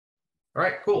All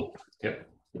right, cool. Yep.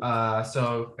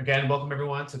 So again, welcome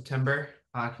everyone, September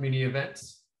community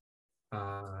events.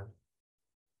 Uh,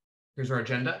 Here's our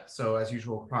agenda. So as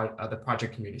usual, the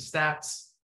project community stats,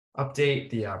 update,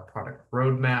 the product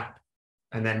roadmap,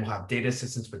 and then we'll have data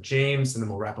assistance with James, and then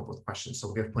we'll wrap up with questions. So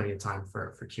we'll give plenty of time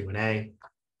for Q&A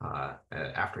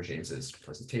after James's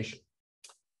presentation.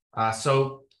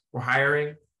 So we're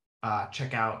hiring.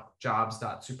 Check out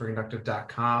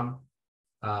jobs.superconductive.com.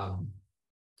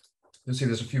 You'll see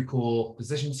there's a few cool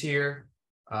positions here.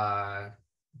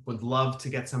 Would love to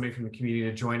get somebody from the community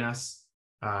to join us.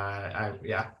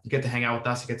 Yeah, you get to hang out with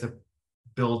us. You get to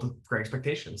build great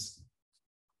expectations.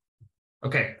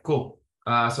 Okay, cool.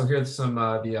 So here's some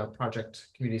the project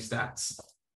community stats.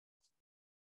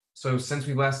 So since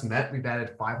we last met, we've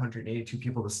added 582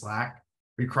 people to Slack.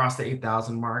 We crossed the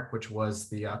 8,000 mark, which was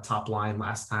the top line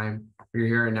last time we were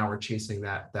here, and now we're chasing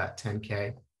that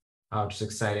 10K, which is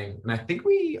exciting. And I think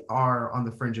we are on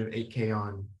the fringe of 8K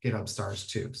on GitHub stars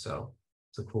too. So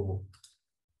it's a cool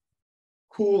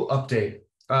update.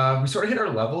 We sort of hit our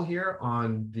level here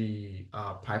on the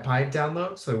PyPy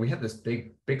download. So we had this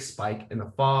big spike in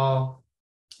the fall.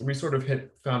 We sort of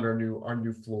found our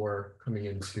new floor coming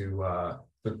into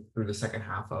through the second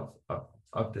half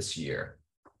of this year.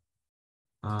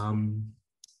 All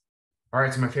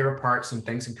right, so my favorite part, some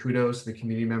thanks and kudos to the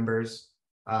community members.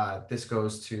 This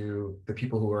goes to the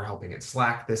people who are helping in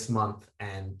Slack this month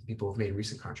and people who've made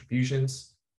recent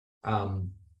contributions.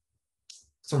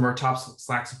 Some of our top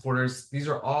Slack supporters, these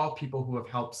are all people who have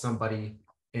helped somebody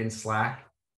in Slack.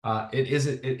 It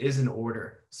is an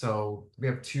order. So we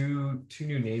have two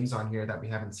new names on here that we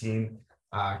haven't seen,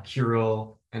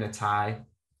 Kirill and Atai.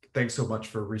 Thanks so much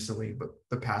for recently, but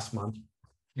the past month.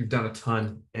 You've done a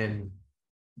ton in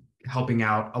helping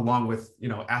out, along with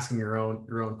asking your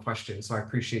own questions. So I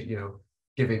appreciate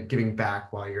giving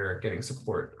back while you're getting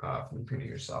support from the community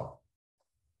yourself.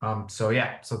 So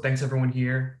yeah, so thanks everyone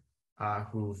here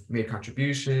who've made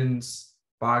contributions.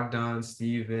 Bogdan,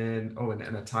 Steven,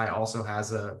 and Atai also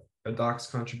has a docs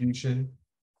contribution.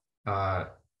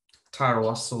 Tyler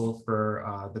Russell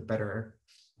for the better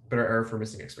error for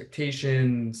missing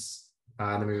expectations.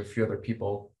 And then we have a few other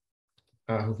people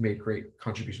who've made great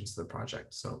contributions to the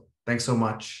project. So thanks so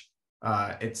much.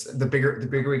 It's the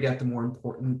bigger we get, the more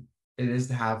important it is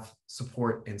to have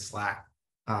support in Slack,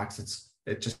 because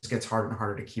it just gets harder and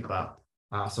harder to keep up.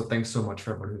 So thanks so much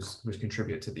for everyone who's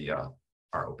contributed to the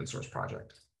our open source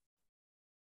project.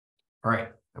 All right,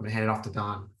 I'm gonna hand it off to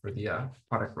Don for the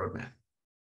product roadmap.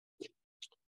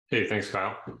 Hey, thanks,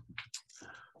 Kyle.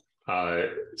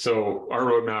 So our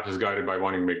roadmap is guided by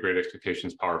wanting to make great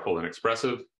expectations powerful and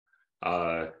expressive.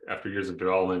 After years of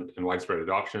development and widespread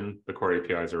adoption, the core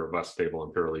APIs are robust, stable,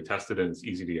 and thoroughly tested, and it's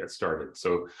easy to get started.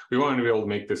 So we wanted to be able to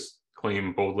make this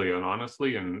claim boldly and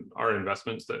honestly, and our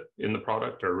investments in the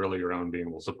product are really around being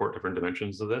able to support different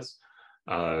dimensions of this.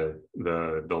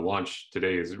 The launch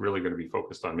today is really going to be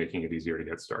focused on making it easier to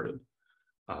get started.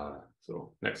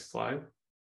 So next slide.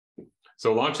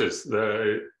 So launches,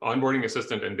 the onboarding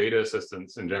assistant and data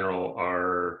assistants in general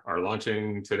are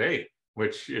launching today,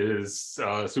 which is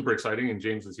super exciting. And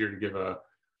James is here to give a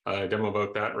demo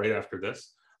about that right after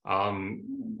this. And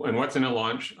what's in a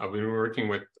launch? We've been working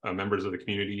with members of the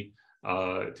community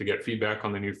to get feedback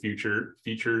on the new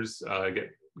features,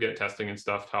 get testing and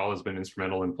stuff. Tal has been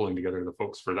instrumental in pulling together the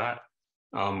folks for that.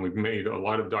 We've made a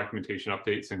lot of documentation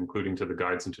updates, including to the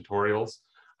guides and tutorials.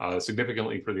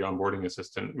 Significantly for the onboarding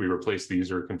assistant, we replaced the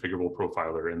user configurable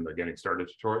profiler in the getting started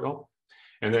tutorial.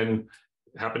 And then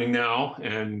happening now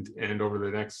and over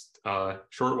the next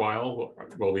short while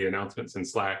will be announcements in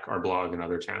Slack, our blog, and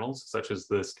other channels, such as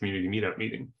this community meetup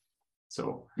meeting.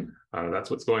 So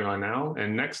that's what's going on now.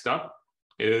 And next up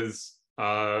is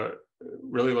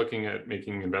really looking at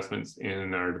making investments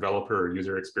in our developer or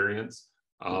user experience.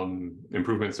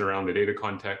 Improvements around the data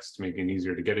context, making it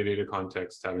easier to get a data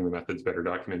context, having the methods better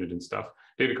documented and stuff.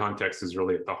 Data context is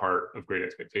really at the heart of great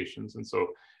expectations. And so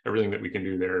everything that we can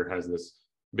do there has this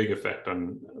big effect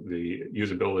on the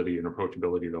usability and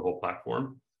approachability of the whole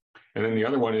platform. And then the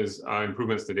other one is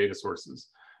improvements to data sources.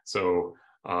 So,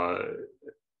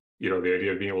 the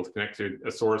idea of being able to connect to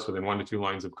a source within 1 to 2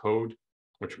 lines of code,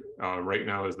 which right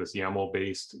now is this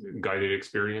YAML-based guided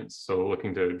experience. So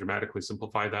looking to dramatically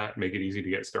simplify that, make it easy to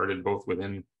get started both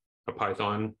within a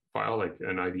Python file, like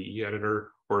an IDE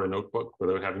editor or a notebook,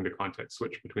 without having to context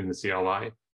switch between the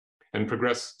CLI, and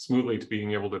progress smoothly to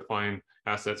being able to define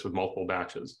assets with multiple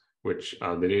batches, which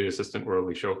the data assistant will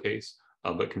really showcase,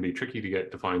 but can be tricky to get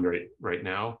defined right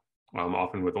now,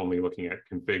 often with only looking at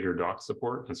config or doc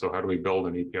support. And so how do we build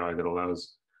an API that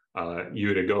allows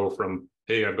you to go from,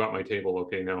 hey, I've got my table.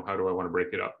 Okay, now how do I want to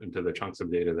break it up into the chunks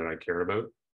of data that I care about?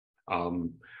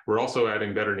 We're also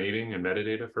adding better naming and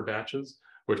metadata for batches,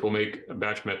 which will make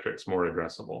batch metrics more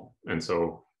addressable. And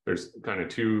so there's kind of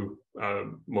two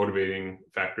motivating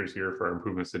factors here for our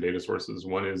improvements to data sources.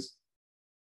 One is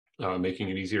making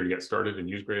it easier to get started and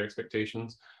use Great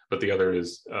Expectations, but the other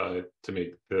is to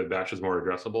make the batches more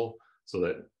addressable so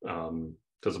that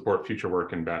to support future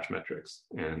work in batch metrics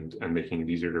and making it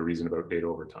easier to reason about data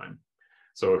over time.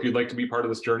 So if you'd like to be part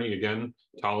of this journey, again,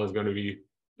 Tala is going to be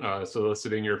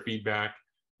soliciting your feedback.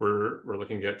 We're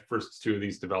looking to get first two of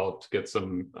these developed, get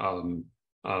some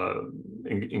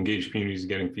engaged communities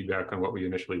getting feedback on what we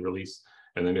initially release,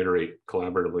 and then iterate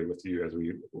collaboratively with you as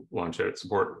we launch out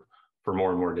support for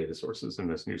more and more data sources in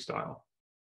this new style.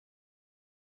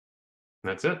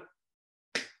 And that's it.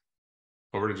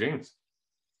 Over to James.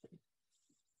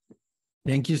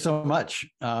 Thank you so much.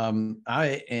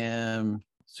 I am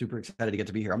super excited to get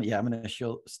to be here. I'm going to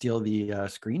steal the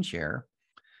screen share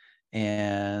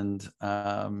and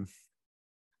yeah,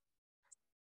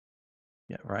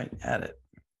 right at it.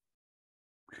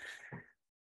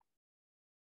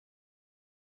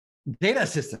 Data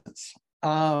assistance.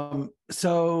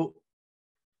 So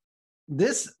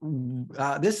this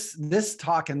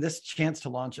talk and this chance to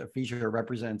launch a feature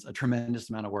represents a tremendous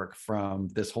amount of work from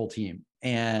this whole team.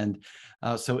 And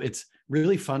so it's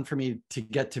really fun for me to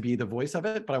get to be the voice of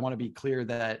it, but I want to be clear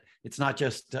that it's not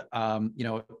just the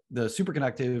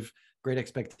Superconductive Great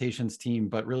Expectations team,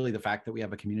 but really the fact that we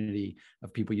have a community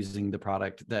of people using the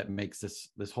product that makes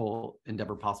this whole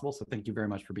endeavor possible. So thank you very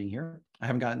much for being here. I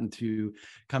haven't gotten to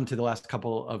come to the last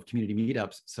couple of community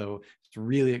meetups, so it's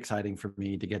really exciting for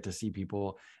me to get to see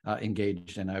people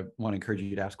engaged. And I want to encourage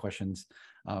you to ask questions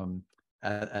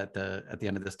at the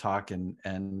end of this talk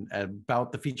and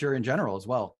about the feature in general as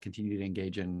well. Continue to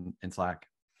engage in Slack.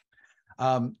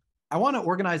 I want to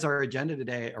organize our agenda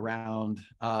today around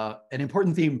an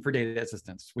important theme for data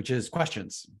assistance, which is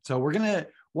questions. So we're going to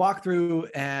walk through,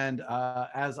 and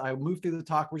as I move through the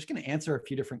talk, we're just going to answer a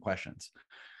few different questions.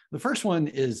 The first one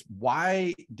is,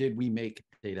 why did we make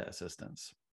data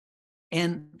assistance?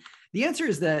 And the answer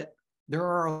is that there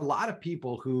are a lot of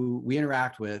people who we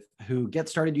interact with who get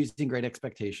started using Great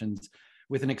Expectations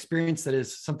with an experience that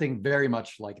is something very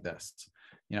much like this.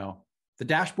 You know, the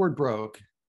dashboard broke.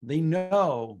 They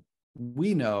know,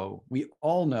 we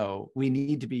all know we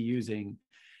need to be using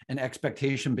an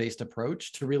expectation-based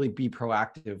approach to really be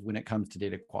proactive when it comes to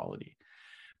data quality.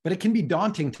 But it can be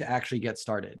daunting to actually get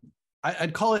started.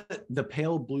 I'd call it the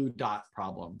pale blue dot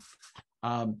problem.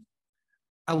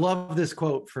 I love this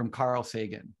quote from Carl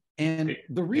Sagan. And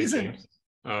the reason,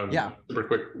 yeah, super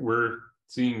quick, we're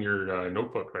seeing your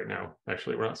notebook right now.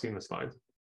 Actually, we're not seeing the slides.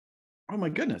 Oh my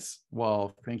goodness.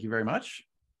 Well, thank you very much.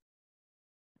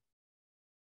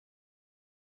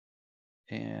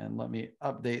 And let me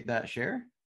update that share.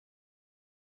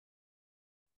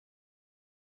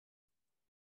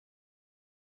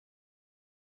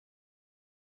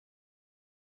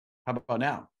 How about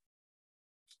now?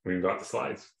 We've got the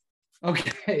slides.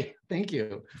 Okay, thank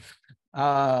you.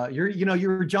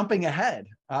 You're jumping ahead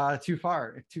too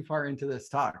far into this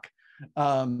talk.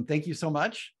 Thank you so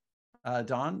much,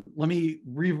 Don. Let me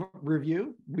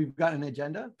review. We've got an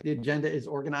agenda. The agenda is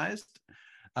organized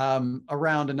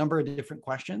around a number of different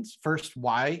questions. First,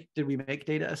 why did we make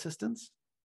data assistance?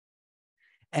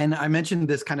 And I mentioned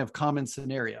this kind of common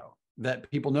scenario that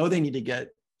people know they need to get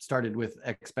started with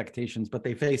expectations, but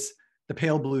they face the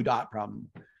pale blue dot problem.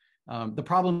 The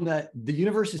problem that the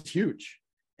universe is huge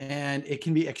and it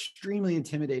can be extremely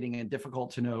intimidating and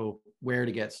difficult to know where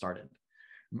to get started.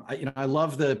 I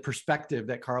love the perspective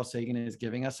that Carl Sagan is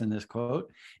giving us in this quote.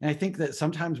 And I think that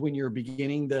sometimes when you're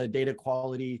beginning the data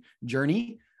quality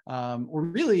journey, or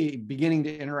really beginning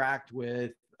to interact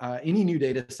with any new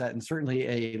data set, and certainly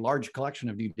a large collection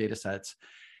of new data sets,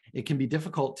 it can be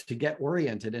difficult to get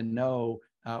oriented and know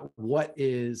what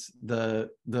is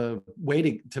the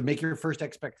way to make your first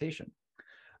expectation.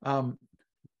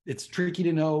 It's tricky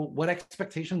to know what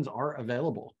expectations are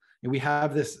available. And we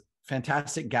have this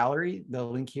fantastic gallery, the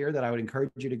link here, that I would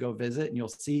encourage you to go visit, and you'll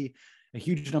see a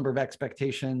huge number of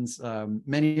expectations,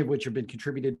 many of which have been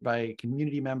contributed by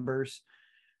community members.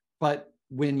 But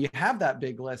when you have that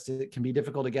big list, it can be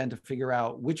difficult, again, to figure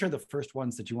out which are the first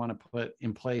ones that you want to put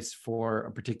in place for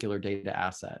a particular data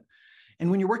asset.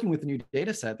 And when you're working with a new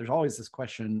data set, there's always this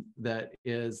question that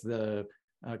is the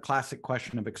classic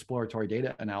question of exploratory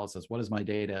data analysis. What does my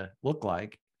data look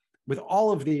like? With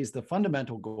all of these, the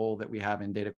fundamental goal that we have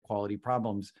in data quality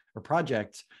problems or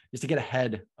projects is to get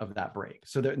ahead of that break,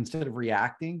 so that instead of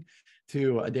reacting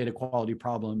to a data quality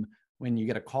problem when you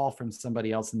get a call from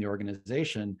somebody else in the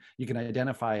organization, you can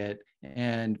identify it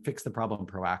and fix the problem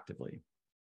proactively.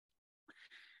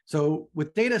 So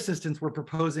with data assistance, we're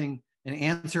proposing an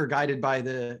answer guided by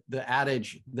the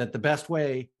adage that the best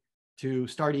way to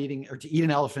start eating or to eat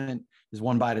an elephant is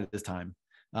one bite at a time.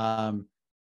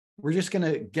 We're just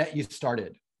going to get you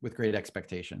started with Great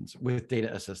Expectations with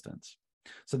data assistance.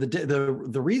 So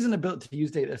the reason to use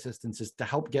data assistance is to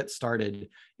help get started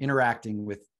interacting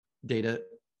with data,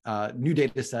 new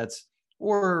data sets,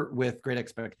 or with Great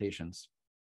Expectations.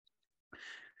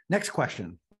 Next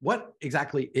question. What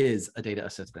exactly is a data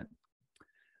assistant?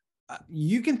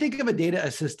 You can think of a data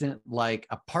assistant like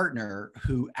a partner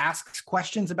who asks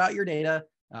questions about your data,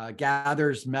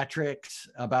 gathers metrics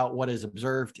about what is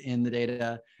observed in the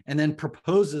data, and then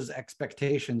proposes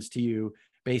expectations to you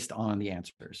based on the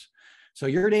answers. So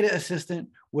your data assistant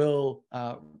will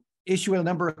issue a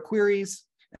number of queries.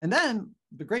 And then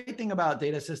the great thing about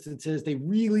data assistants is they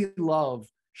really love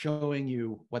showing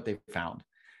you what they've found.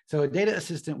 So a data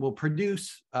assistant will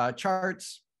produce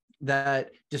charts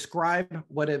that describe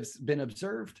what has been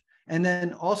observed, and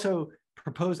then also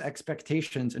propose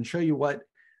expectations and show you what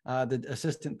the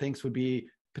assistant thinks would be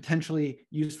potentially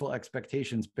useful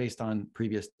expectations based on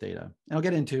previous data. And I'll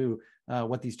get into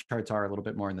what these charts are a little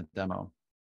bit more in the demo.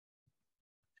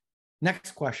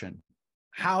 Next question,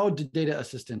 how do data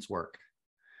assistants work?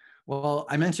 Well,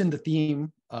 I mentioned the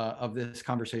theme of this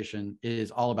conversation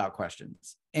is all about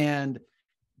questions. And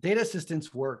data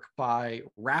assistants work by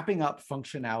wrapping up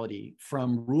functionality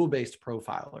from rule-based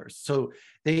profilers. So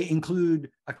they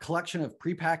include a collection of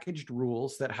prepackaged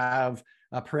rules that have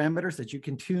parameters that you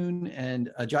can tune and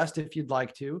adjust if you'd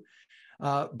like to,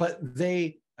 but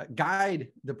they guide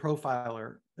the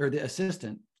profiler or the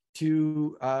assistant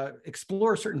to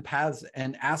explore certain paths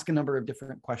and ask a number of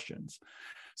different questions.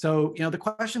 So, the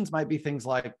questions might be things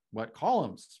like, what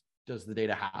columns does the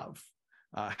data have?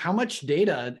 How much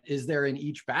data is there in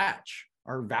each batch?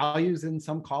 Are values in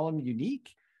some column unique?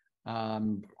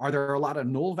 Are there a lot of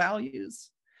null values?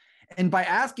 And by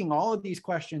asking all of these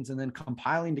questions and then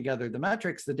compiling together the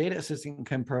metrics, the data assistant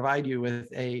can provide you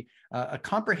with a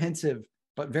comprehensive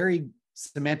but very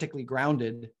semantically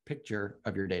grounded picture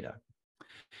of your data.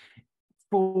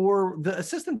 For the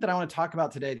assistant that I want to talk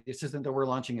about today, the assistant that we're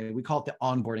launching, we call it the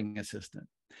onboarding assistant.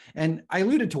 And I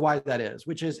alluded to why that is,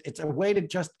 which is it's a way to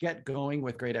just get going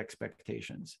with Great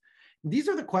Expectations. These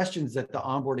are the questions that the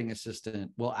onboarding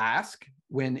assistant will ask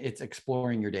when it's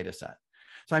exploring your data set.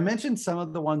 So I mentioned some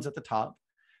of the ones at the top,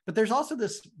 but there's also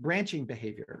this branching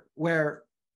behavior where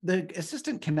the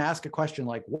assistant can ask a question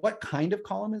like, what kind of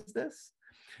column is this?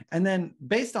 And then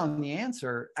based on the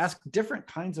answer, ask different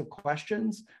kinds of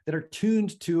questions that are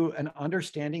tuned to an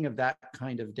understanding of that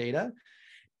kind of data.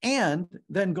 And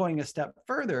then going a step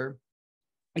further,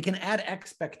 it can add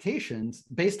expectations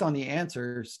based on the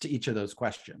answers to each of those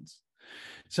questions.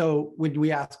 So when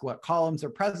we ask what columns are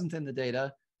present in the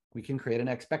data, we can create an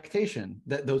expectation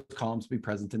that those columns be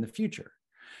present in the future.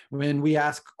 When we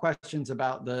ask questions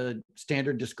about the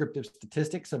standard descriptive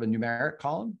statistics of a numeric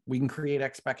column, we can create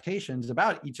expectations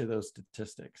about each of those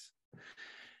statistics.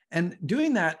 And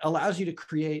doing that allows you to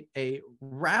create a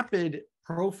rapid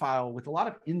profile with a lot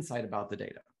of insight about the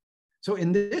data. So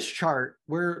in this chart,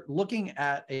 we're looking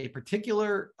at a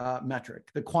particular metric,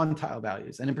 the quantile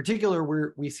values. And in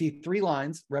particular, we see 3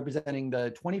 lines representing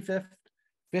the 25th,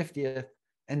 50th,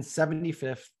 and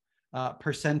 75th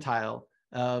percentile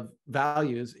of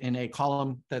values in a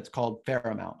column that's called fair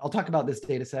amount. I'll talk about this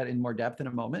data set in more depth in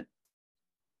a moment.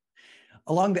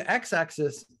 Along the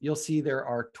x-axis, you'll see there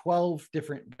are 12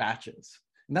 different batches.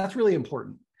 And that's really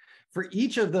important. For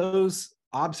each of those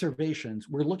observations,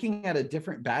 we're looking at a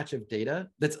different batch of data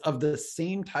that's of the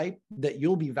same type that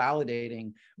you'll be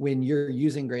validating when you're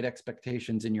using Great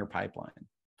Expectations in your pipeline.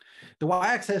 The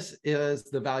y-axis is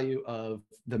the value of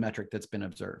the metric that's been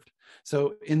observed.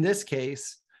 So in this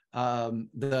case,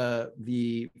 the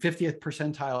 50th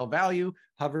percentile value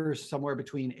hovers somewhere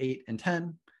between 8 and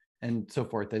 10 and so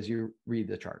forth as you read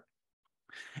the chart.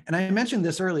 And I mentioned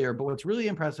this earlier, but what's really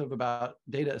impressive about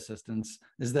data assistants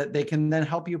is that they can then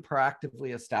help you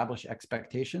proactively establish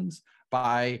expectations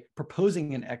by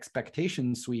proposing an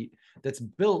expectation suite that's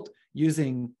built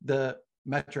using the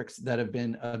metrics that have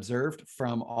been observed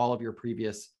from all of your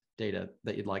previous data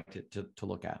that you'd like to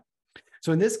look at.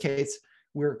 So in this case,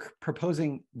 we're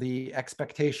proposing the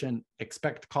expectation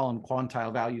expect column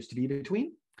quantile values to be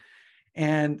between.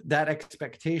 And that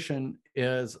expectation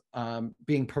is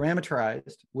being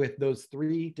parameterized with those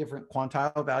 3 different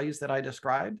quantile values that I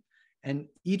described. And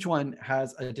each one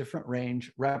has a different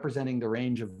range representing the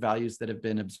range of values that have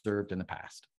been observed in the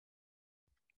past.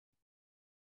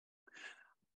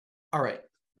 All right.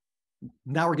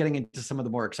 Now we're getting into some of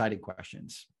the more exciting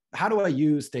questions. How do I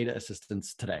use data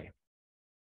assistance today?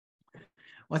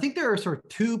 Well, I think there are sort of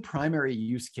two primary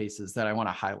use cases that I want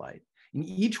to highlight, and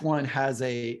each one has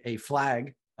a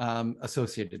flag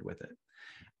associated with it.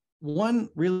 One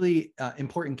really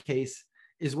important case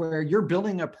is where you're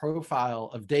building a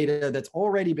profile of data that's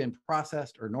already been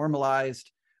processed or normalized,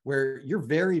 where you're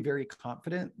very, very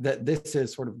confident that this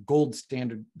is sort of gold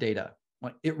standard data.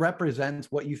 It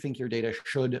represents what you think your data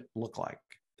should look like.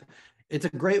 It's a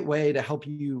great way to help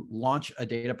you launch a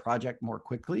data project more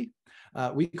quickly.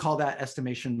 We call that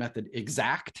estimation method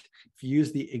exact. If you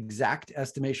use the exact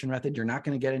estimation method, you're not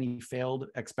going to get any failed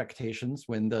expectations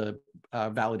when the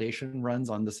validation runs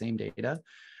on the same data.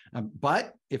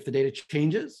 But if the data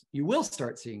changes, you will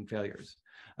start seeing failures.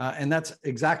 And that's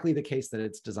exactly the case that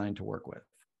it's designed to work with.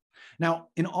 Now,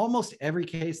 in almost every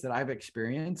case that I've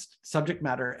experienced, subject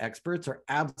matter experts are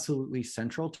absolutely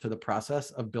central to the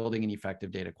process of building an effective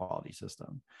data quality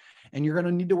system. And you're going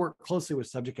to need to work closely with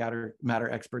subject matter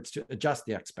experts to adjust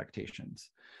the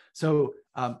expectations. So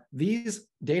these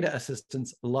data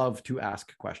assistants love to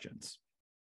ask questions.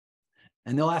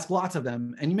 And they'll ask lots of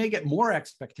them, and you may get more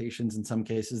expectations in some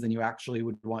cases than you actually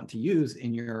would want to use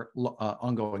in your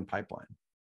ongoing pipeline.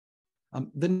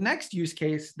 The next use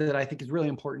case that I think is really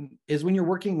important is when you're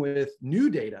working with new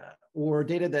data or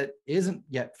data that isn't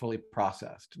yet fully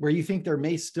processed, where you think there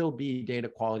may still be data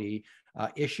quality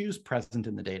issues present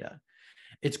in the data.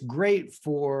 It's great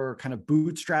for kind of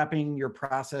bootstrapping your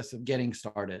process of getting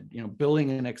started,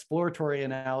 building an exploratory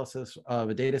analysis of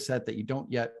a data set that you don't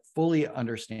yet fully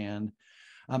understand,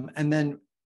 and then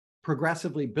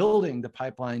progressively building the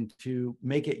pipeline to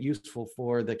make it useful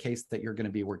for the case that you're going to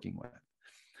be working with.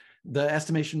 The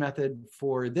estimation method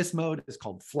for this mode is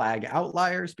called flag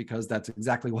outliers, because that's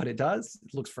exactly what it does.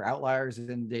 It looks for outliers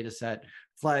in the data set,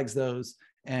 flags those,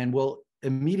 and will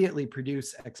immediately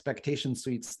produce expectation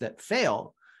suites that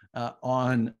fail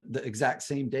on the exact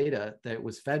same data that it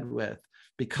was fed with,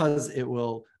 because it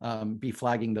will be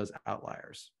flagging those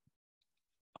outliers.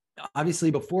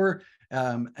 Obviously, before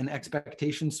an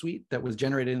expectation suite that was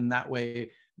generated in that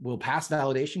way will pass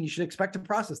validation, you should expect to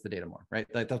process the data more, right?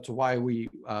 That's why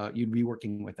you'd be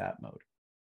working with that mode.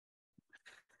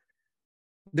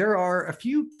 There are a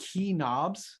few key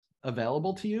knobs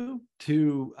available to you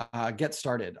to get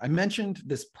started. I mentioned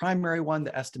this primary one,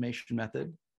 the estimation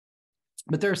method,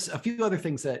 but there's a few other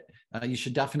things that you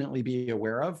should definitely be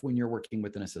aware of when you're working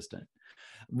with an assistant.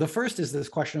 The first is this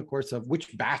question, of course, of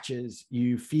which batches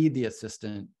you feed the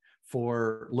assistant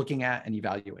for looking at and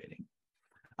evaluating.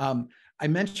 I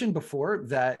mentioned before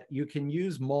that you can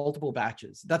use multiple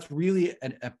batches. That's really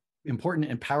an important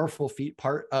and powerful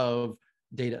part of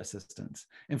data assistance.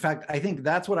 In fact, I think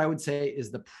that's what I would say is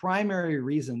the primary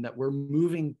reason that we're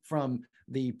moving from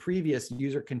the previous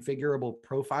user configurable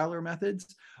profiler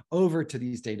methods over to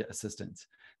these data assistants.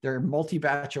 They're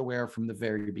multi-batch aware from the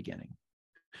very beginning.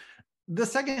 The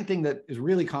second thing that is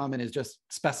really common is just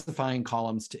specifying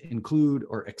columns to include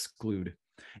or exclude.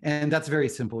 And that's very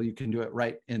simple. You can do it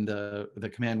right in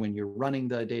the command when you're running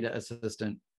the data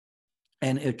assistant.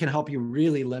 And it can help you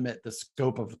really limit the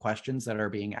scope of the questions that are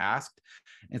being asked.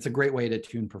 It's a great way to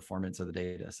tune performance of the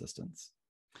data assistants.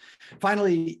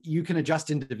 Finally, you can adjust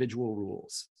individual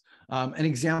rules. An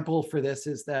example for this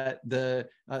is that the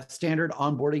standard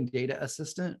onboarding data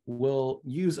assistant will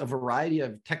use a variety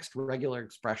of text regular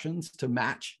expressions to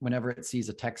match whenever it sees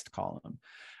a text column.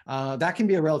 That can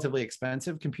be a relatively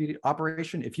expensive compute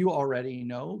operation if you already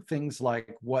know things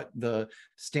like what the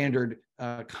standard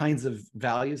kinds of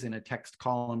values in a text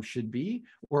column should be,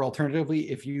 or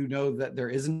alternatively, if you know that there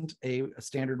isn't a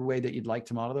standard way that you'd like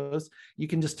to model those, you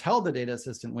can just tell the data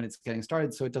assistant when it's getting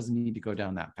started so it doesn't need to go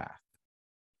down that path.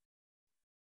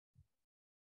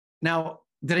 Now,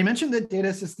 did I mention that data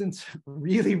assistants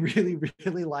really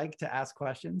like to ask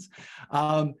questions?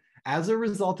 As a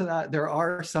result of that, there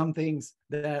are some things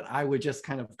that I would just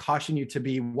kind of caution you to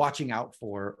be watching out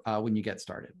for when you get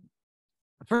started.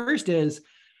 First is,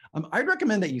 I'd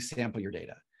recommend that you sample your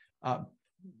data.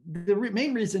 The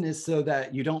main reason is so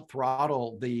that you don't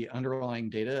throttle the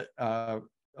underlying data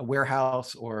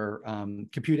warehouse or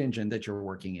compute engine that you're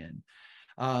working in.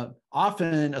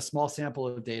 Often a small sample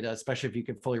of data, especially if you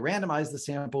could fully randomize the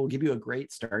sample, will give you a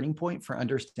great starting point for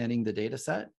understanding the data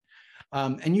set.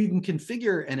 And you can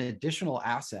configure an additional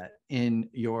asset in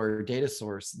your data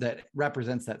source that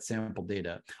represents that sample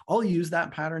data. I'll use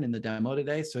that pattern in the demo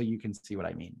today so you can see what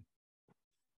I mean.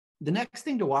 The next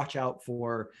thing to watch out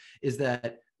for is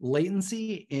that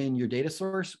latency in your data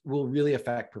source will really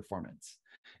affect performance.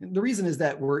 And the reason is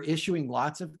that we're issuing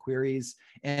lots of queries.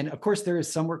 And of course, there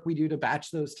is some work we do to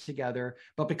batch those together.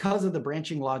 But because of the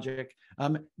branching logic,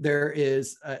 there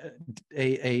is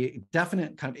a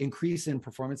definite kind of increase in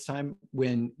performance time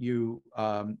when you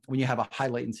have a high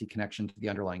latency connection to the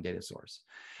underlying data source.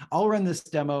 I'll run this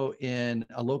demo in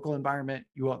a local environment.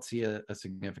 You won't see a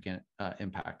significant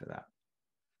impact of that.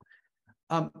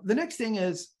 The next thing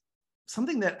is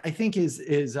something that I think is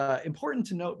important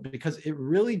to note, because it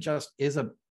really just is a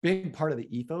big part of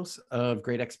the ethos of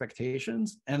Great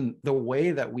Expectations and the way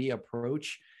that we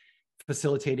approach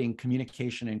facilitating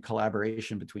communication and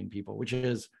collaboration between people, which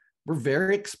is we're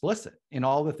very explicit in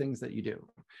all the things that you do,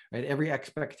 right? Every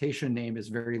expectation name is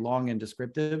very long and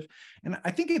descriptive. And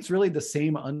I think it's really the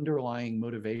same underlying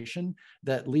motivation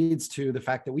that leads to the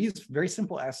fact that we use very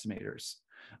simple estimators.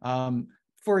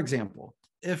 For example,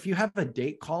 if you have a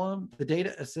date column, the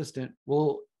data assistant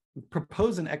will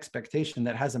propose an expectation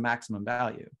that has a maximum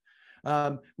value.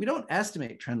 We don't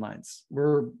estimate trend lines.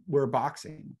 We're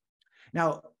boxing.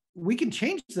 Now, we can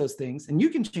change those things, and you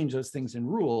can change those things in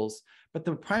rules, but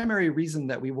the primary reason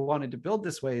that we wanted to build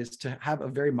this way is to have a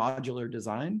very modular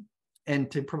design and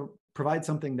to provide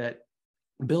something that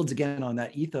builds again on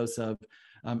that ethos of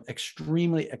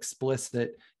extremely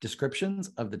explicit descriptions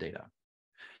of the data.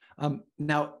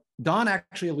 Now, Don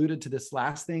actually alluded to this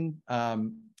last thing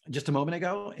just a moment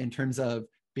ago in terms of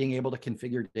being able to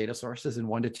configure data sources in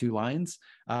 1 to 2 lines.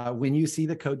 When you see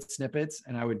the code snippets,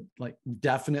 and I would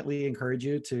definitely encourage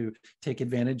you to take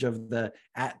advantage of the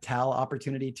 @tal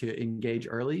opportunity to engage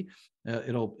early.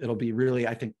 It'll be really,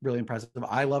 I think, really impressive.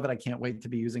 I love it. I can't wait to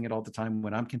be using it all the time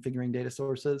when I'm configuring data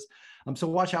sources. So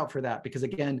watch out for that, because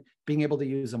again, being able to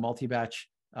use a multi-batch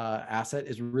asset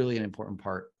is really an important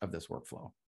part of this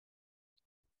workflow.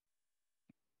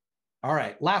 All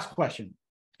right, last question.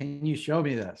 Can you show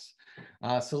me this?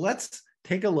 So let's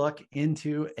take a look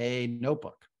into a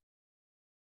notebook.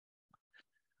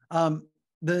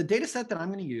 The data set that I'm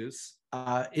going to use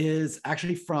is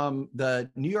actually from the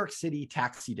New York City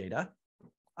taxi data.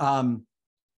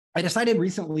 I decided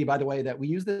recently, by the way, that we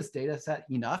use this data set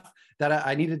enough that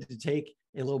I needed to take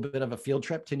a little bit of a field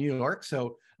trip to New York.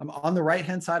 So on the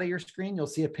right-hand side of your screen, you'll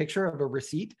see a picture of a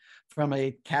receipt from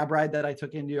a cab ride that I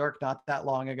took in New York not that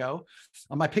long ago.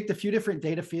 I picked a few different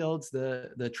data fields: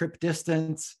 the trip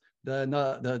distance,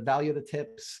 the value of the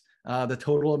tips, the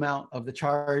total amount of the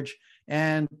charge,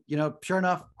 and sure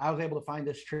enough, I was able to find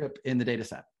this trip in the data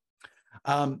set.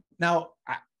 Now,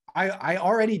 I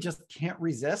already just can't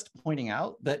resist pointing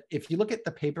out that if you look at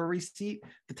the paper receipt,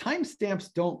 the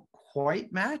timestamps don't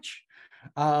quite match.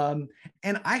 And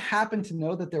I happen to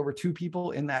know that there were 2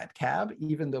 people in that cab,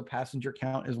 even though passenger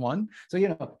count is 1. So,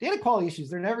 data quality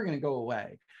issues, they're never going to go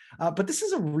away. But this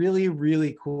is a really,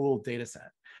 really cool data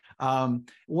set.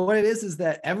 What it is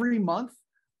that every month,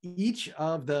 each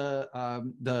of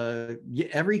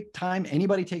every time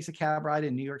anybody takes a cab ride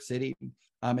in New York City,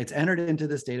 it's entered into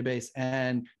this database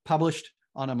and published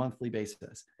on a monthly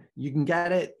basis. You can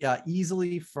get it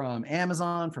easily from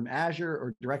Amazon, from Azure,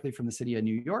 or directly from the city of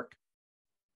New York.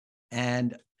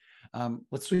 And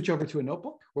let's switch over to a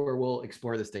notebook where we'll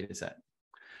explore this data set.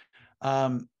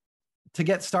 To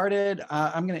get started,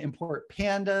 I'm going to import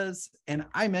pandas. And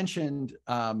I mentioned,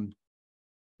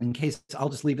 in case, I'll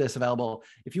just leave this available.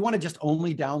 If you want to just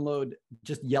only download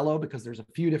just yellow, because there's a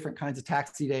few different kinds of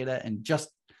taxi data, and just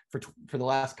for the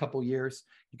last couple years,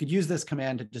 you could use this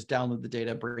command to just download the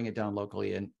data, bring it down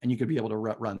locally, and you could be able to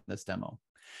run this demo.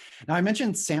 Now, I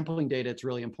mentioned sampling data. It's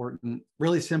really important,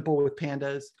 really simple with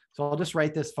pandas. So I'll just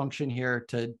write this function here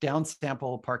to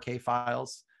downsample Parquet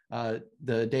files. The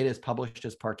data is published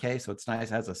as Parquet, so it's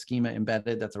nice. It has a schema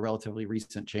embedded. That's a relatively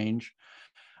recent change.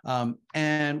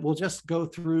 And we'll just go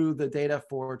through the data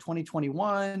for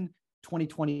 2021,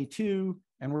 2022,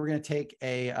 and we're going to take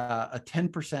a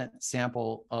 10%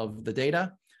 sample of the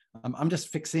data. I'm just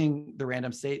fixing the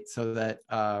random state so that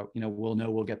we'll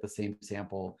know we'll get the same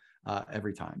sample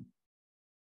every time.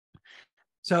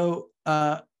 So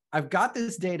I've got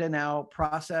this data now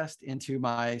processed into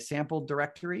my sampled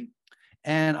directory,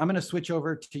 and I'm going to switch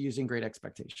over to using Great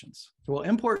Expectations. So we'll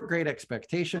import Great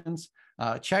Expectations,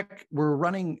 check we're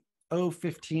running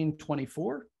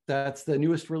 0.15.24. That's the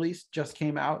newest release, just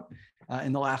came out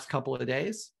in the last couple of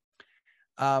days.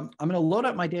 I'm going to load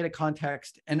up my data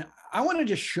context, and I want to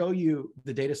just show you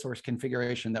the data source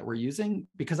configuration that we're using,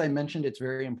 because I mentioned it's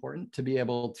very important to be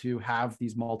able to have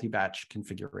these multi-batch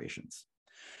configurations.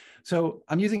 So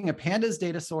I'm using a pandas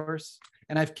data source,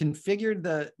 and I've configured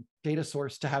the data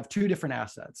source to have 2 different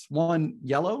assets. One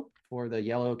yellow for the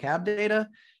yellow cab data,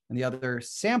 and the other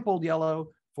sampled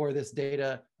yellow for this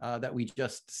data that we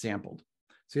just sampled.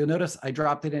 So you'll notice I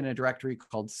dropped it in a directory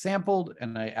called sampled,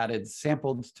 and I added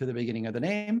sampled to the beginning of the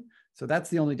name. So that's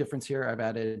the only difference here. I've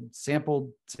added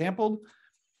sampled.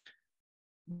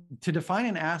 To define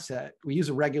an asset, we use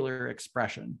a regular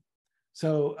expression.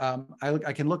 So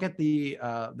I can look at the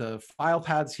file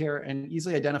paths here and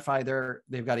easily identify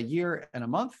they've got a year and a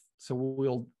month. So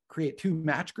we'll create two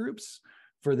match groups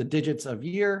for the digits of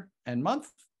year and month,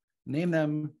 name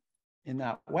them in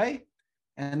that way,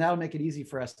 and that'll make it easy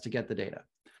for us to get the data.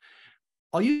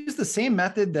 I'll use the same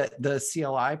method that the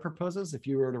CLI proposes if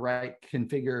you were to write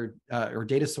configure or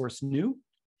data source new,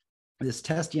 this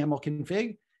test YAML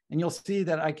config, and you'll see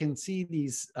that I can see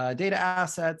these data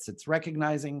assets. It's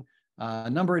recognizing a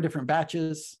number of different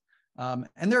batches.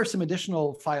 And there are some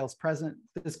additional files present.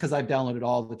 This is because I've downloaded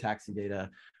all the taxi data.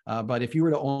 But if you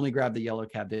were to only grab the yellow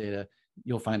cab data,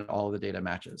 you'll find all of the data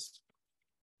matches.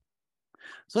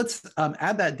 So let's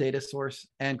add that data source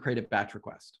and create a batch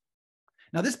request.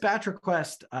 Now, this batch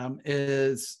request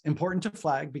is important to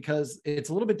flag because it's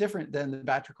a little bit different than the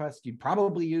batch request you'd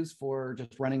probably use for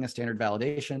just running a standard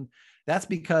validation. That's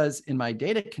because in my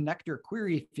data connector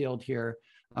query field here,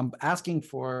 I'm asking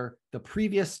for the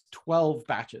previous 12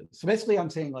 batches. So basically I'm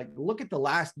saying, like, look at the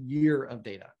last year of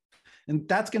data. And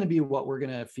that's going to be what we're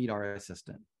going to feed our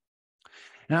assistant.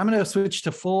 And I'm going to switch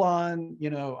to full on,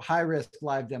 high risk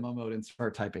live demo mode and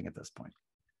start typing at this point.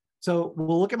 So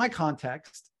we'll look at my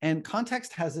context, and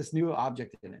context has this new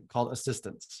object in it called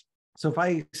assistants. So if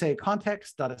I say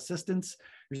context.assistants,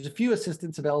 there's a few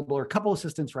assistants available, or a couple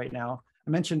assistants right now. I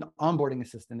mentioned onboarding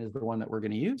assistant is the one that we're going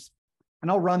to use,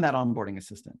 and I'll run that onboarding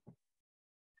assistant.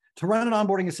 To run an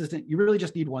onboarding assistant, you really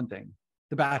just need one thing,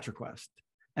 the batch request,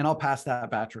 and I'll pass that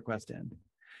batch request in.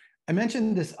 I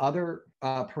mentioned this other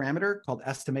parameter called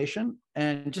estimation,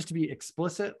 and just to be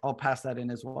explicit, I'll pass that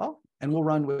in as well, and we'll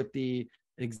run with the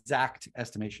exact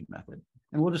estimation method.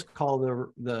 And we'll just call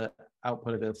the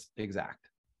output of this exact.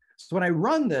 So when I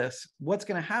run this, what's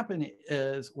going to happen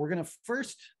is we're going to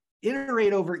first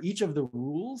iterate over each of the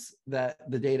rules that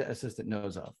the data assistant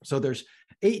knows of. So there's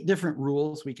 8 different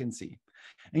rules we can see.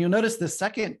 And you'll notice the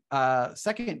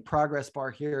second progress bar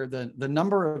here, the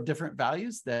number of different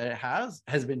values that it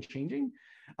has been changing.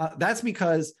 That's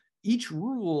because each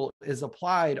rule is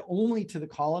applied only to the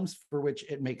columns for which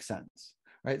it makes sense.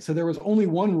 Right, so there was only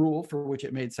one rule for which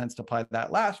it made sense to apply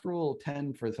that last rule,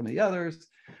 10 for some of the others.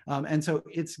 And so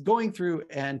it's going through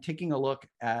and taking a look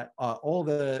at all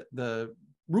the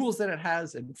rules that it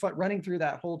has and running through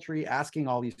that whole tree, asking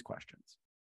all these questions.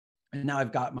 And now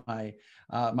I've got my,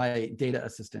 my data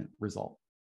assistant result.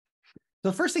 So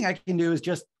the first thing I can do is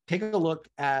just take a look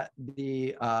at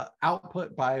the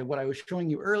output by what I was showing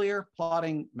you earlier,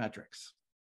 plotting metrics.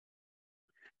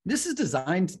 This is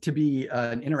designed to be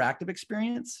an interactive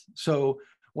experience. So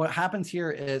what happens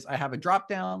here is I have a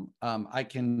dropdown. I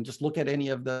can just look at any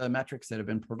of the metrics that have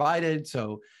been provided.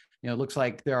 So, it looks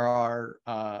like there are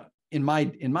in my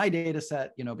data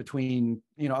set, between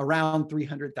around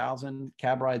 300,000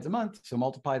 cab rides a month. So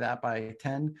multiply that by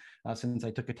 10, since I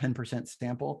took a 10%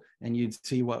 sample, and you'd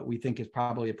see what we think is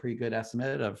probably a pretty good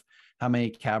estimate of how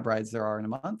many cab rides there are in a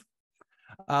month.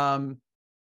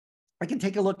 I can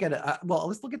take a look at it. Well,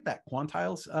 let's look at that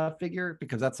quantiles figure,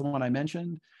 because that's the one I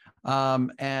mentioned.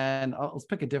 And let's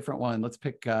pick a different one. Let's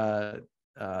pick,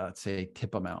 let's say,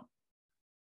 tip amount.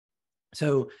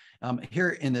 So here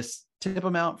in this tip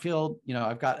amount field,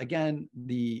 I've got, again,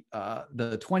 the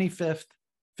 25th,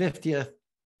 50th,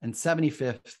 and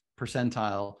 75th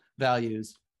percentile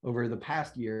values over the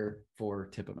past year for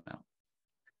tip amount.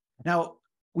 Now,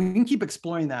 we can keep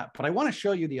exploring that, but I want to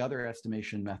show you the other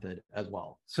estimation method as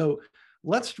well. So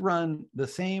let's run the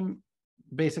same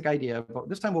basic idea, but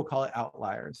this time we'll call it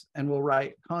outliers, and we'll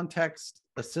write context,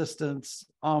 assistance,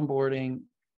 onboarding.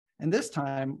 And this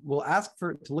time we'll ask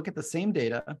to look at the same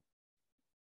data,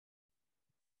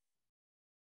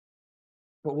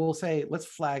 but we'll say, let's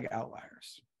flag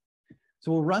outliers.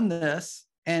 So we'll run this,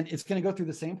 and it's going to go through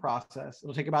the same process.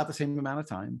 It'll take about the same amount of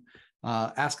time.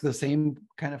 Ask the same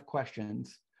kind of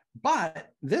questions,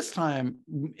 but this time,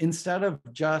 instead of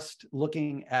just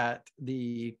looking at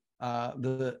the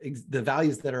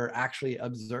values that are actually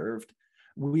observed,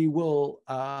 we will,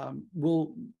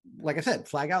 like I said,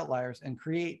 flag outliers and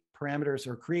create parameters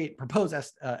or propose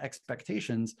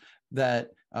expectations that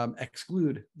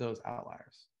exclude those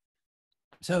outliers.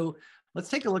 So let's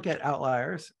take a look at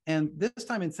outliers, and this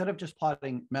time, instead of just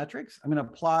plotting metrics, I'm going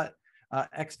to plot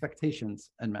expectations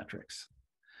and metrics.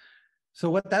 So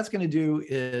what that's going to do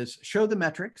is show the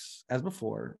metrics as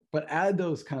before, but add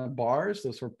those kind of bars,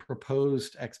 those sort of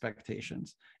proposed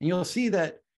expectations. And you'll see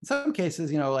that in some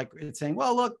cases, like it's saying,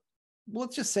 well, look,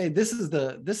 let's just say this is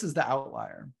the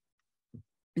outlier.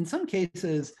 In some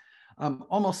cases,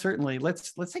 almost certainly,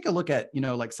 let's take a look at,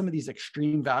 like some of these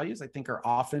extreme values, I think are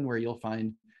often where you'll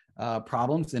find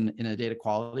problems in a data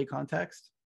quality context.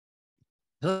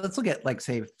 So let's look at, like,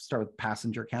 say, start with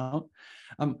passenger count.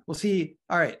 We'll see,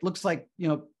 all right, looks like,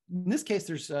 in this case,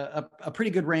 there's a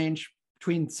pretty good range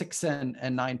between 6 and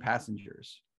 9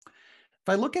 passengers. If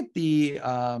I look at the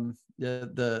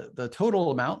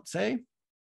total amount, say,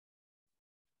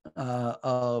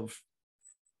 of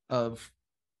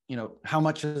how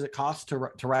much does it cost to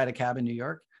ride a cab in New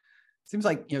York? Seems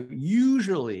like,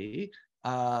 usually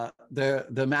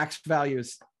the max value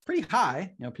is pretty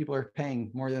high. People are paying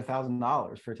more than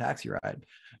 $1,000 for a taxi ride,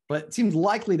 but it seems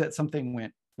likely that something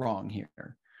went wrong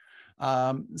here.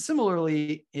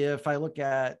 Similarly, if I look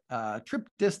at trip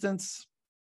distance,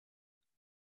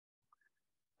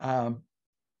 and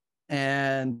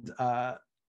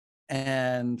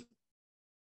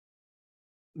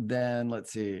then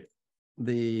let's see,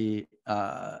 the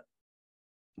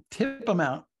tip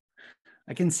amount,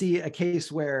 I can see a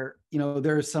case where,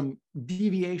 there's some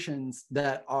deviations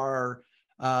that are,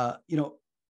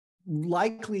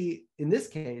 likely, in this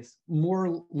case,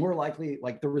 more likely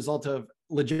like the result of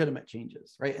legitimate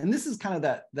changes, right? And this is kind of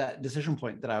that decision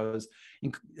point that I was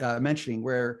mentioning,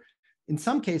 where in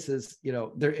some cases,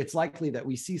 it's likely that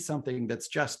we see something that's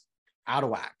just out of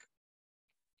whack.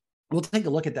 We'll take a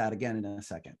look at that again in a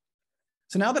second.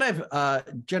 So now that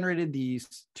I've generated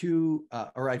these two,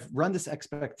 or I've run this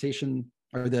expectation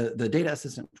or the data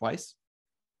assistant twice,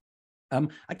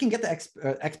 I can get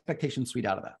the expectation suite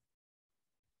out of that.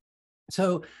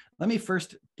 So let me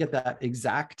first get that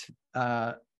exact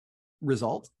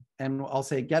result, and I'll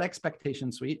say get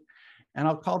expectation suite, and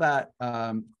I'll call that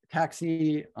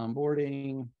taxi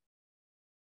onboarding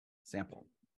sample.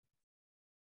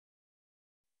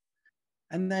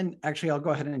 And then actually, I'll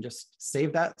go ahead and just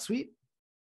save that suite.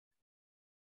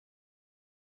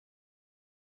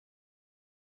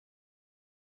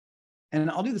 And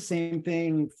I'll do the same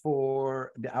thing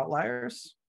for the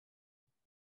outliers.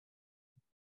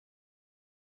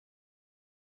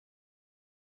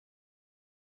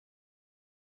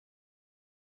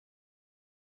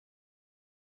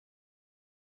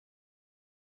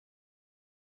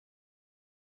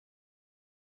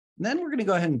 And then we're going to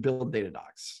go ahead and build data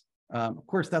docs. Of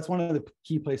course, that's one of the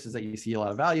key places that you see a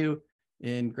lot of value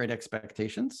in Great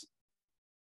Expectations.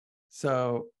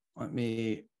 So let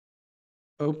me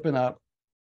open up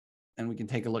and we can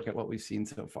take a look at what we've seen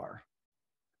so far.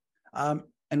 And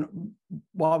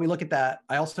while we look at that,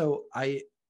 I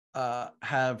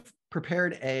have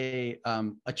prepared a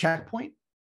checkpoint.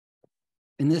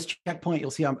 In this checkpoint,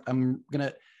 you'll see I'm going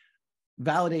to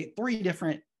validate three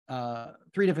different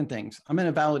things. I'm going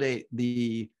to validate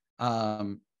the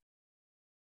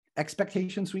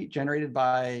expectation suite generated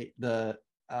by the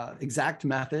exact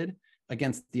method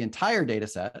against the entire data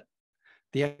set,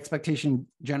 the expectation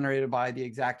generated by the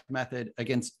exact method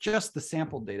against just the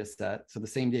sampled data set, so the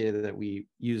same data that we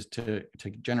used to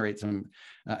generate some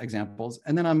examples,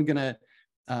 and then I'm going to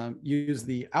use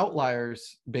the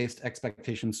outliers-based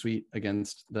expectation suite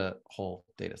against the whole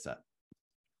data set.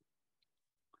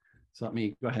 So let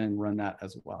me go ahead and run that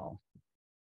as well.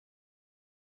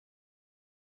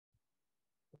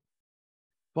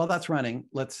 While that's running,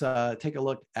 let's take a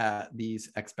look at these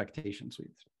expectation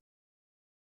suites.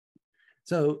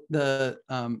 So the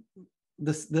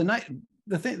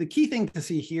key thing to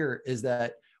see here is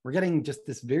that we're getting just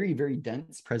this very, very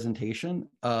dense presentation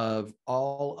of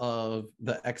all of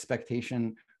the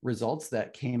expectation results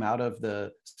that came out of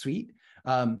the suite.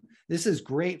 This is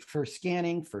great for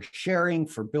scanning, for sharing,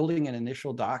 for building an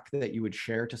initial doc that you would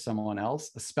share to someone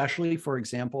else, especially, for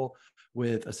example,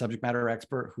 with a subject matter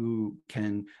expert who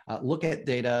can look at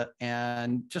data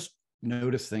and just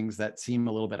notice things that seem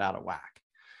a little bit out of whack.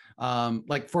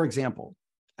 Like, for example,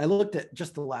 I looked at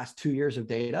just the last 2 years of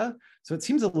data. So it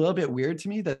seems a little bit weird to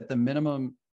me that the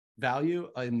minimum value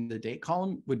in the date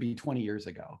column would be 20 years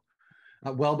ago,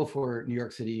 well before New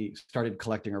York City started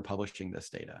collecting or publishing this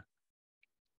data.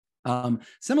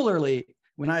 Similarly,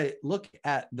 when I look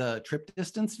at the trip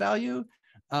distance value,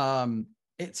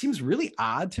 it seems really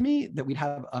odd to me that we'd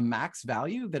have a max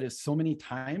value that is so many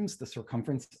times the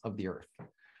circumference of the Earth.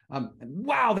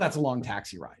 Wow, that's a long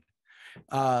taxi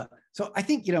ride. So I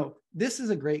think, this is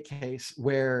a great case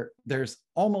where there's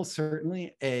almost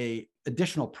certainly an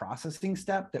additional processing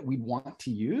step that we'd want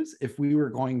to use if we were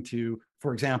going to,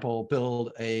 for example,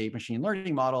 build a machine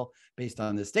learning model based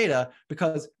on this data,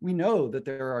 because we know that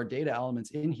there are data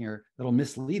elements in here that'll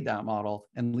mislead that model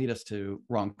and lead us to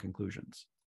wrong conclusions.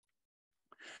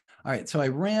 All right, so I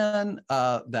ran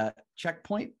that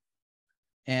checkpoint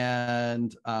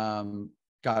and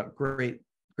got great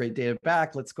great data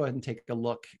back. Let's go ahead and take a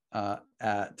look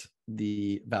at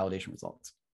the validation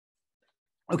results.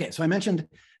 Okay, so I mentioned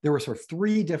there were sort of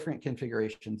 3 different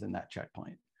configurations in that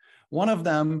checkpoint. One of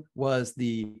them was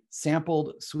the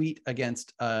sampled suite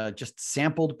against just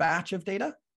sampled batch of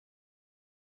data.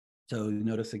 So you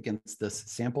notice against this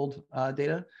sampled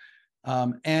data.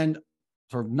 And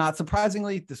sort of not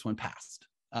surprisingly, this one passed.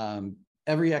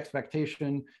 Every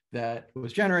expectation that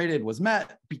was generated was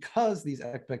met because these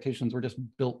expectations were just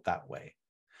built that way.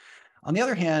 On the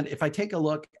other hand, if I take a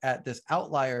look at this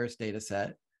outliers data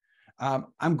set,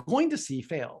 I'm going to see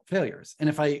failures. And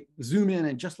if I zoom in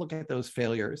and just look at those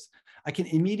failures, I can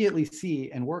immediately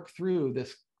see and work through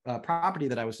this property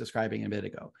that I was describing a bit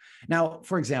ago. Now,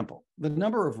 for example, the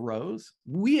number of rows,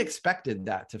 we expected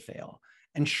that to fail.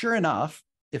 And sure enough,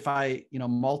 if I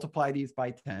multiply these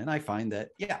by 10, I find that,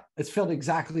 yeah, it's failed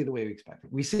exactly the way we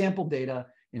expected. We sampled data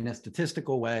in a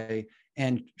statistical way,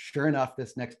 and sure enough,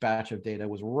 this next batch of data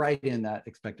was right in that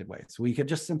expected way. So we could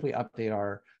just simply update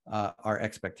our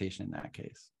expectation in that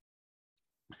case.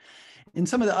 In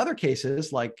some of the other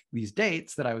cases, like these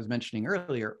dates that I was mentioning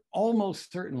earlier,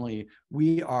 almost certainly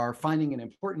we are finding an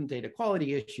important data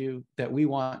quality issue that we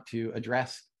want to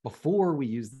address before we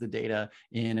use the data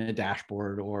in a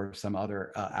dashboard or some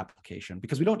other application,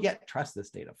 because we don't yet trust this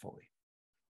data fully.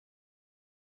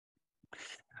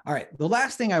 All right, the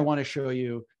last thing I want to show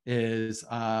you is,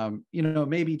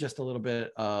 maybe just a little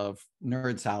bit of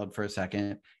nerd salad for a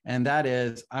second. And that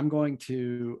is, I'm going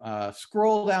to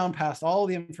scroll down past all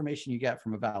the information you get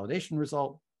from a validation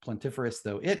result, plentiferous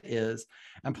though it is,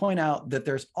 and point out that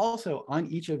there's also on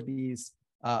each of these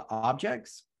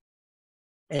objects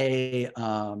a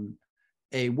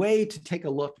way to take a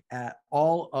look at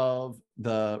all of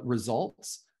the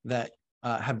results that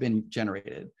have been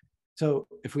generated. So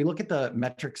if we look at the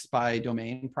metrics by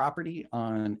domain property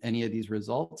on any of these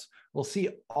results, we'll see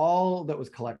all that was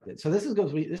collected. So this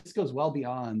goes well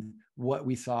beyond what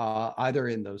we saw either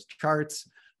in those charts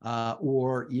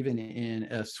or even in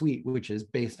a suite, which is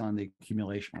based on the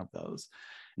accumulation of those.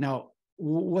 Now,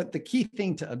 what the key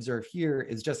thing to observe here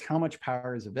is just how much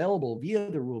power is available via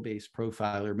the rule-based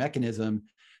profiler mechanism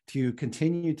to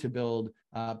continue to build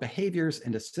behaviors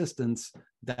and assistance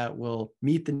that will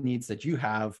meet the needs that you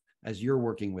have as you're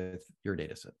working with your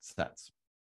data sets.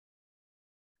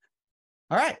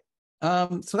 All right,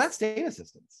 so that's data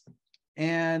assistance.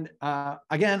 And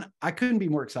again, I couldn't be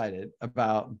more excited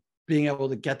about being able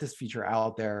to get this feature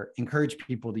out there, encourage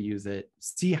people to use it,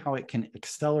 see how it can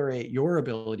accelerate your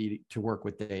ability to work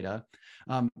with data.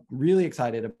 Really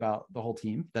excited about the whole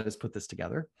team that has put this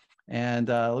together. And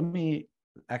let me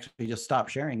actually just stop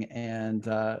sharing and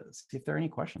see if there are any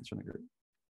questions from the group.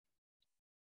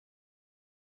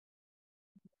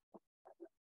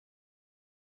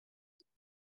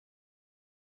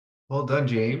 Well done,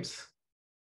 James.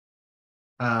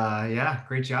 Yeah,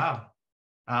 great job.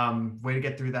 Way to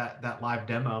get through that live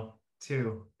demo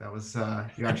too. That was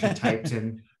you actually typed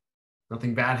and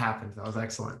nothing bad happened. That was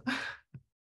excellent.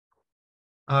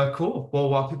 Cool. Well,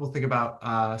 while people think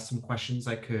about some questions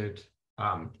I could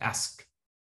ask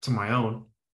to my own,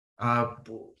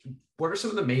 what are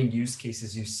some of the main use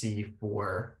cases you see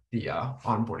for the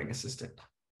onboarding assistant?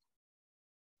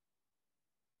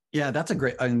 Yeah, that's a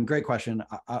great question.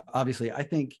 Obviously, I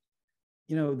think,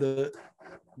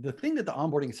 the thing that the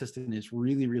onboarding assistant is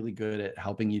really, really good at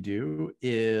helping you do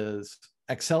is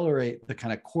accelerate the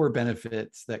kind of core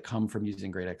benefits that come from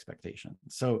using Great Expectations.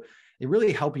 So they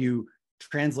really help you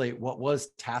translate what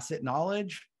was tacit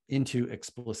knowledge into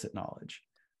explicit knowledge.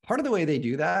 Part of the way they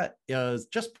do that is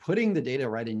just putting the data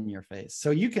right in your face.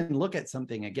 So you can look at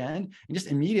something again and just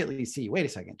immediately see, wait a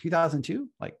second, 2002?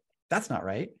 Like, that's not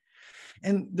right.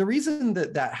 And the reason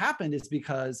that that happened is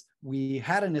because we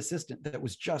had an assistant that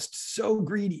was just so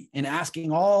greedy in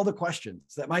asking all the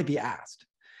questions that might be asked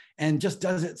and just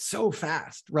does it so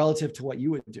fast relative to what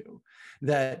you would do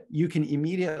that you can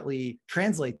immediately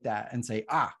translate that and say,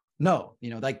 no,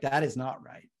 like that is not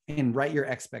right. And write your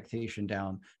expectation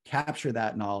down, capture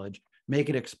that knowledge, make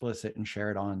it explicit and share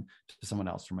it on to someone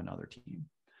else from another team.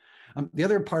 The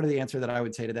other part of the answer that I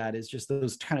would say to that is just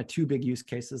those kind of 2 big use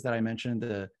cases that I mentioned,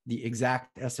 the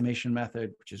exact estimation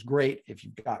method, which is great if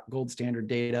you've got gold standard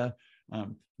data.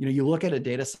 You look at a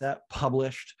data set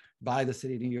published by the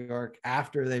city of New York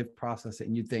after they've processed it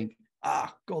and you'd think,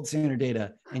 gold standard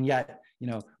data. And yet,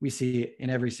 we see in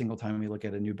every single time we look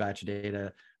at a new batch of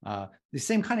data, the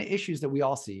same kind of issues that we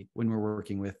all see when we're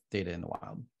working with data in the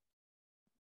wild.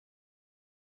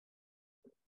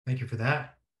 Thank you for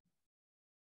that.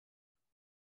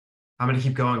 I'm going to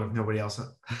keep going if nobody else.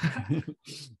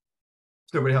 If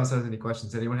nobody else has any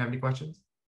questions. Anyone have any questions?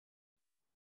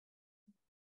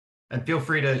 And feel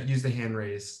free to use the hand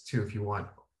raise too if you want.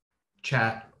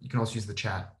 Chat, you can also use the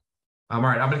chat. All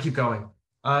right, I'm gonna keep going.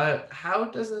 How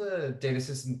does a data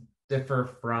system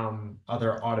differ from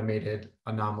other automated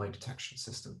anomaly detection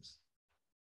systems?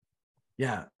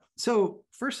 Yeah. So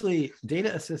firstly,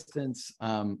 data assistants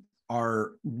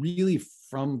are really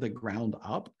from the ground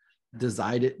up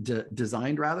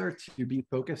designed rather to be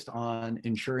focused on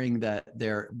ensuring that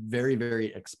they're very,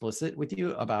 very explicit with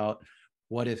you about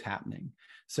what is happening.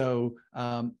 So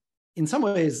in some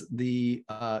ways,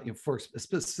 for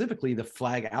specifically the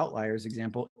flag outliers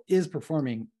example is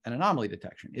performing an anomaly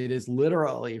detection. It is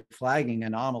literally flagging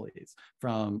anomalies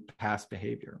from past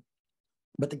behavior.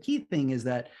 But the key thing is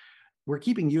that we're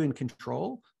keeping you in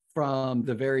control from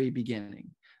the very beginning.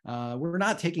 We're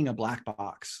not taking a black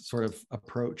box sort of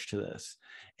approach to this.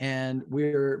 And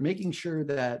we're making sure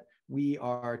that we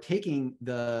are taking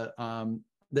the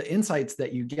insights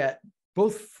that you get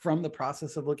both from the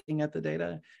process of looking at the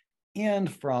data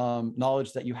and from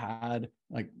knowledge that you had,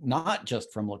 like not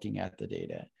just from looking at the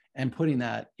data, and putting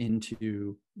that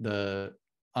into the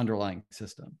underlying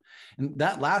system. And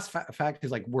that last fact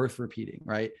is like worth repeating,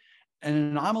 right? An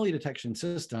anomaly detection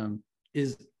system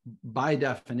is by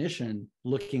definition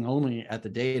looking only at the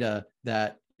data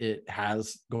that it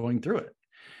has going through it.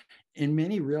 In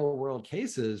many real world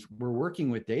cases, we're working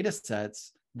with data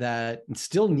sets that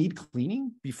still need cleaning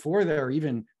before they're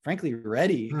even frankly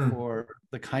ready for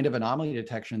the kind of anomaly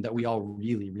detection that we all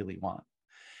really, really want.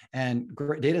 And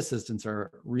data assistants are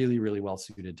really, really well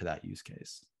suited to that use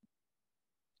case.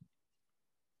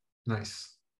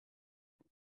 Nice.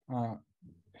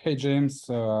 Hey, James,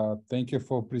 thank you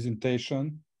for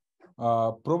presentation.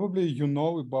 Probably you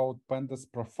know about Pandas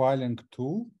profiling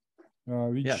tool,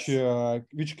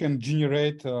 which can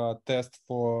generate a test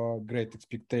for Great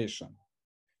Expectation.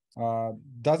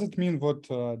 Does it mean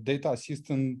that data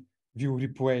assistant will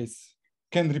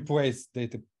can replace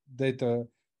data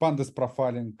Pandas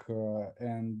profiling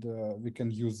and we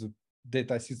can use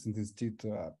data assistant instead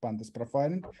Pandas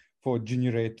profiling for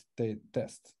generate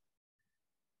test?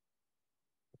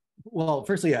 Well,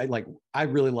 firstly, I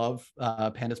really love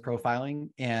Pandas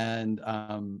profiling, and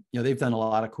they've done a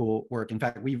lot of cool work. In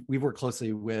fact, we've worked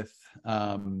closely with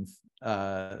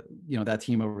that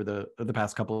team over the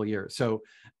past couple of years. So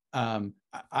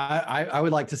I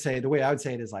would like to say, the way I would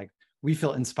say it is like, we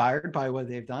feel inspired by what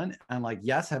they've done, and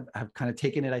yes, have kind of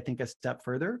taken it, I think, a step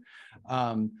further.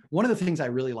 One of the things I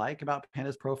really like about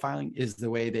Pandas profiling is the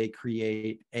way they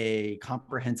create a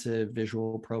comprehensive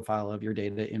visual profile of your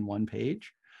data in one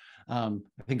page. I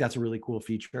think that's a really cool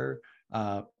feature.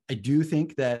 I do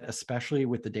think that, especially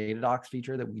with the data docs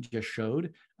feature that we just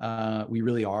showed, we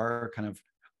really are kind of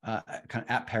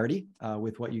at parity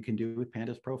with what you can do with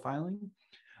Pandas profiling.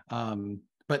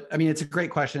 But I mean, it's a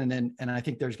great question, and I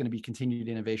think there's going to be continued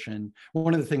innovation.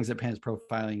 One of the things that Pandas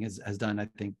profiling has done, I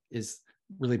think, is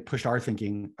really pushed our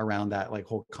thinking around that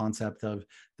whole concept of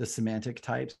the semantic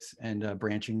types and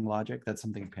branching logic. That's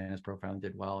something Pandas profiling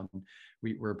did well, and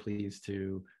we're pleased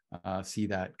to see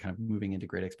that kind of moving into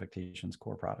Great Expectations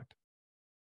core product.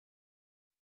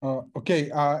 Okay,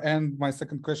 and my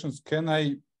second question is, can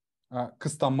I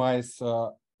customize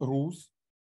rules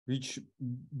which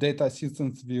data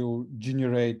assistants will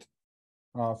generate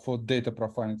for data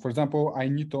profiling? For example, I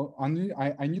need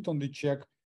only check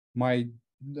my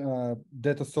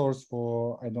data source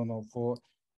for, I don't know, for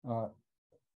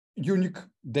unique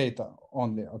data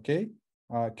only, okay?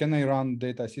 Can I run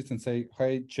data assistant, say,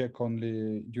 hey, check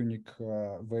only unique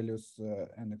values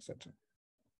and etc.?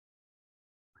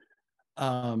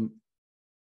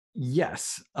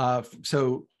 Yes.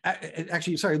 So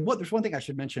actually, sorry, there's one thing I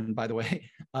should mention, by the way.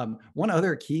 One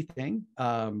other key thing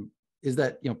is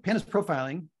that Pandas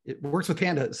profiling, it works with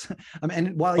Pandas.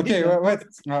 And while I did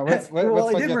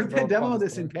demo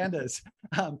this in Pandas,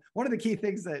 one of the key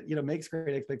things that makes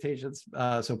Great Expectations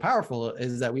so powerful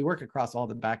is that we work across all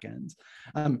the backends,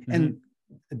 and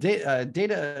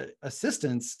data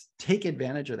assistants take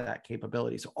advantage of that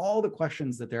capability. So all the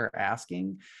questions that they're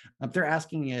asking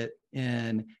it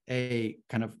in a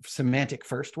kind of semantic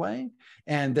first way,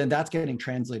 and then that's getting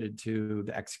translated to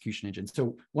the execution engine.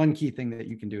 So one key thing that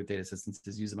you can do with data assistants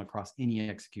is use them across any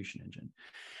execution engine.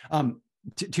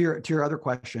 To your other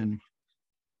question,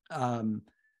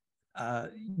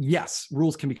 yes,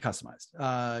 rules can be customized.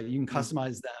 You can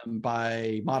customize them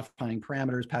by modifying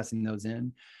parameters, passing those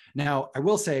in. Now, I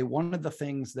will say one of the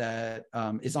things that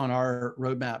is on our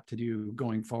roadmap to do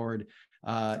going forward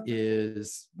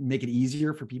is make it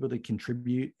easier for people to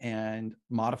contribute and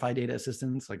modify data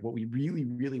assistance. Like what we really,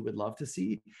 really would love to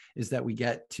see is that we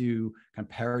get to kind of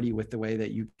parity with the way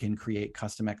that you can create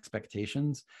custom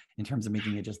expectations in terms of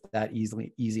making it just that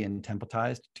easy and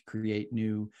templatized to create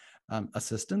new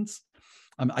assistants.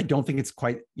 I don't think it's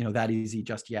quite, that easy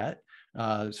just yet.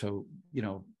 So,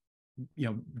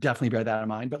 definitely bear that in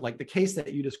mind. But like the case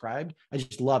that you described, I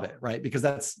just love it, right? Because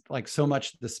that's like so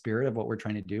much the spirit of what we're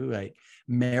trying to do, like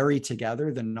marry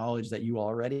together the knowledge that you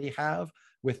already have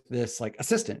with this like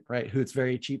assistant, right? Who it's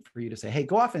very cheap for you to say, hey,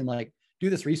 go off and like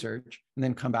do this research and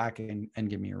then come back and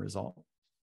give me a result.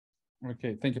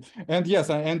 Okay, thank you. And yes,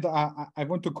 I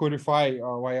want to clarify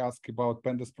why I ask about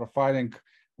pandas profiling,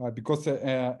 because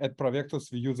at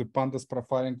Provectus we use a pandas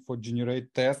profiling for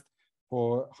generate test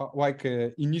for like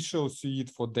initial suite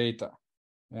for data,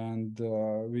 and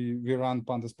we run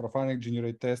pandas profiling,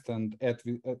 generate test, and add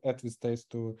this test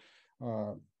to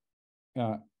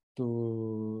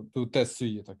test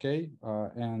suite. Okay,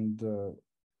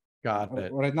 Got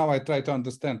it. Right now I try to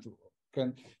understand.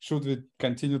 Should we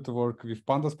continue to work with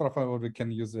pandas profile, or we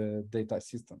can use a data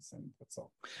assistance, and that's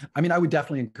all. I mean, I would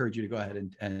definitely encourage you to go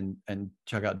ahead and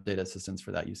check out data assistance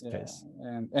for that use case.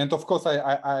 And of course,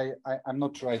 I'm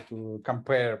not trying to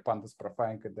compare pandas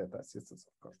profiling and data assistance,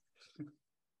 of course.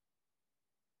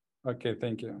 Okay,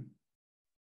 thank you.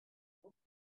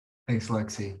 Thanks,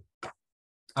 Lexi.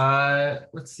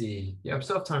 Let's see. Yeah, we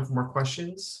still have time for more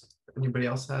questions. If anybody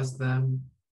else has them?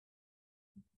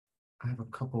 I have a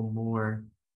couple more.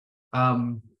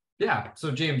 Yeah, so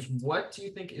James, what do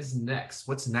you think is next?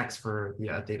 What's next for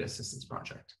the data assistance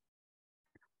project?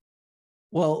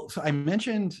 Well, so I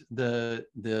mentioned the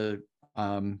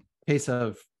case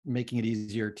of making it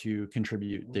easier to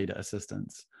contribute data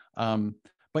assistance. But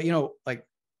like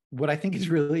what I think is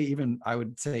really even, I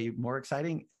would say, more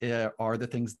exciting are the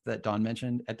things that Don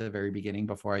mentioned at the very beginning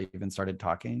before I even started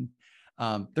talking.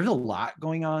 There's a lot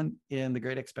going on in the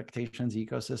Great Expectations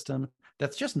ecosystem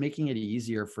that's just making it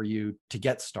easier for you to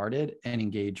get started and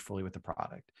engage fully with the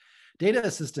product. Data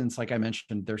assistants, like I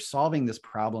mentioned, they're solving this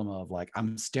problem of like,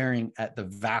 I'm staring at the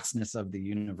vastness of the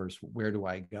universe. Where do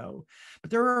I go? But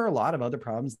there are a lot of other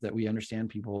problems that we understand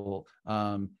people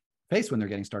face when they're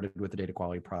getting started with a data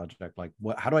quality project. Like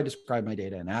how do I describe my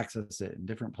data and access it in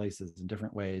different places in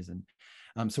different ways? And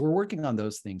so we're working on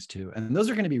those things too. And those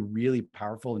are going to be really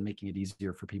powerful in making it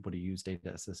easier for people to use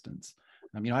data assistance.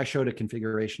 I showed a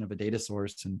configuration of a data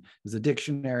source and there's a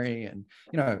dictionary, and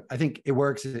I think it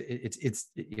works. It's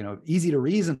easy to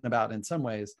reason about in some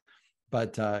ways,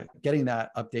 but getting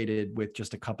that updated with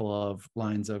just a couple of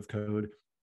lines of code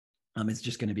is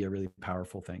just going to be a really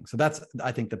powerful thing. So that's,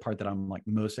 I think, the part that I'm like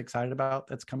most excited about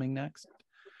that's coming next.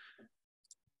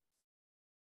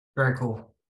 Very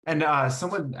cool. And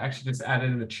someone actually just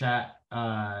added in the chat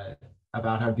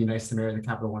about how it'd be nice to marry the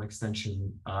Capital One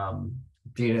extension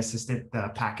data assistant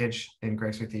package in Great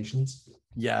Expectations.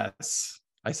 Yes.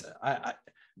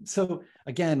 So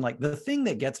again, like the thing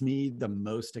that gets me the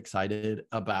most excited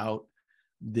about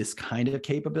this kind of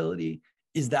capability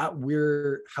is that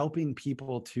we're helping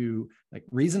people to like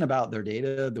reason about their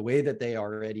data the way that they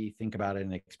already think about it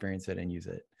and experience it and use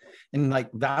it. And like,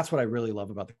 that's what I really love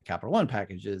about the Capital One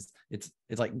package is it's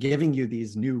like giving you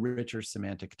these new, richer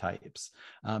semantic types.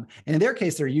 And in their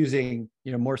case, they're using,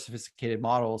 more sophisticated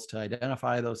models to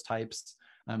identify those types,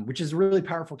 which is a really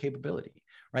powerful capability,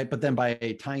 right? But then by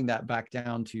tying that back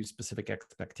down to specific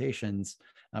expectations,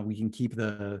 we can keep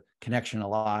the connection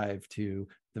alive to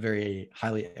the very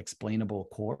highly explainable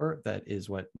core that is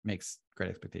what makes Great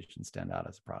Expectations stand out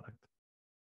as a product.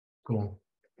 Cool.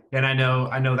 And I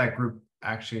know that group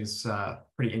actually is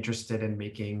pretty interested in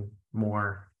making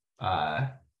more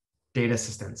data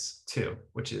assistance too,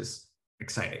 which is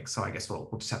exciting. So I guess we'll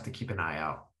just have to keep an eye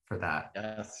out for that.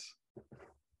 Yes.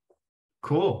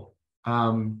 Cool.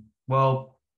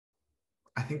 Well,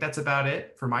 I think that's about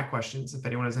it for my questions. If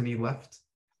anyone has any left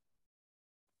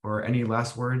or any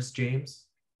last words, James?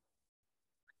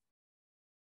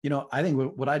 I think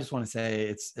what I just want to say,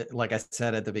 it's like I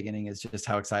said at the beginning, is just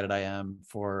how excited I am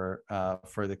for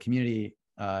the community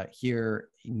here,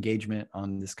 engagement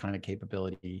on this kind of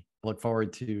capability. I look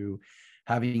forward to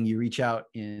having you reach out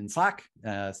in Slack,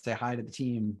 say hi to the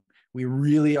team. We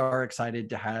really are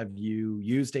excited to have you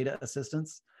use data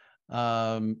assistance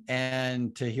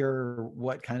and to hear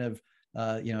what kind of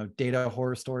data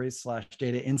horror stories /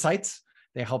 data insights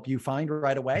they help you find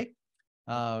right away.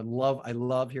 I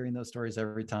love hearing those stories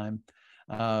every time.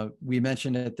 We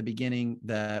mentioned at the beginning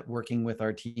that working with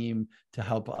our team to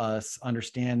help us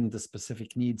understand the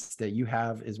specific needs that you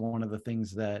have is one of the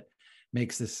things that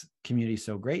makes this community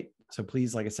so great. So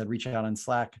please, like I said, reach out on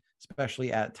Slack,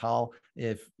 especially at Tal,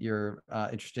 if you're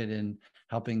interested in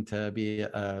helping to be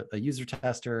a user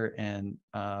tester and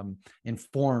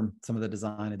inform some of the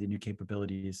design of the new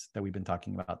capabilities that we've been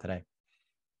talking about today.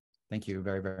 Thank you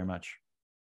very, very much.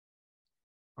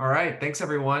 All right, thanks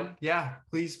everyone. Yeah,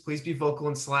 please be vocal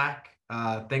in Slack.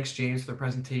 Thanks James for the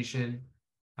presentation.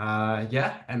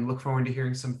 Yeah, and look forward to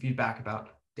hearing some feedback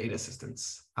about data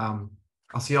assistance. I'll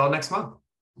see you all next month.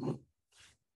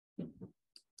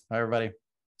 Bye everybody.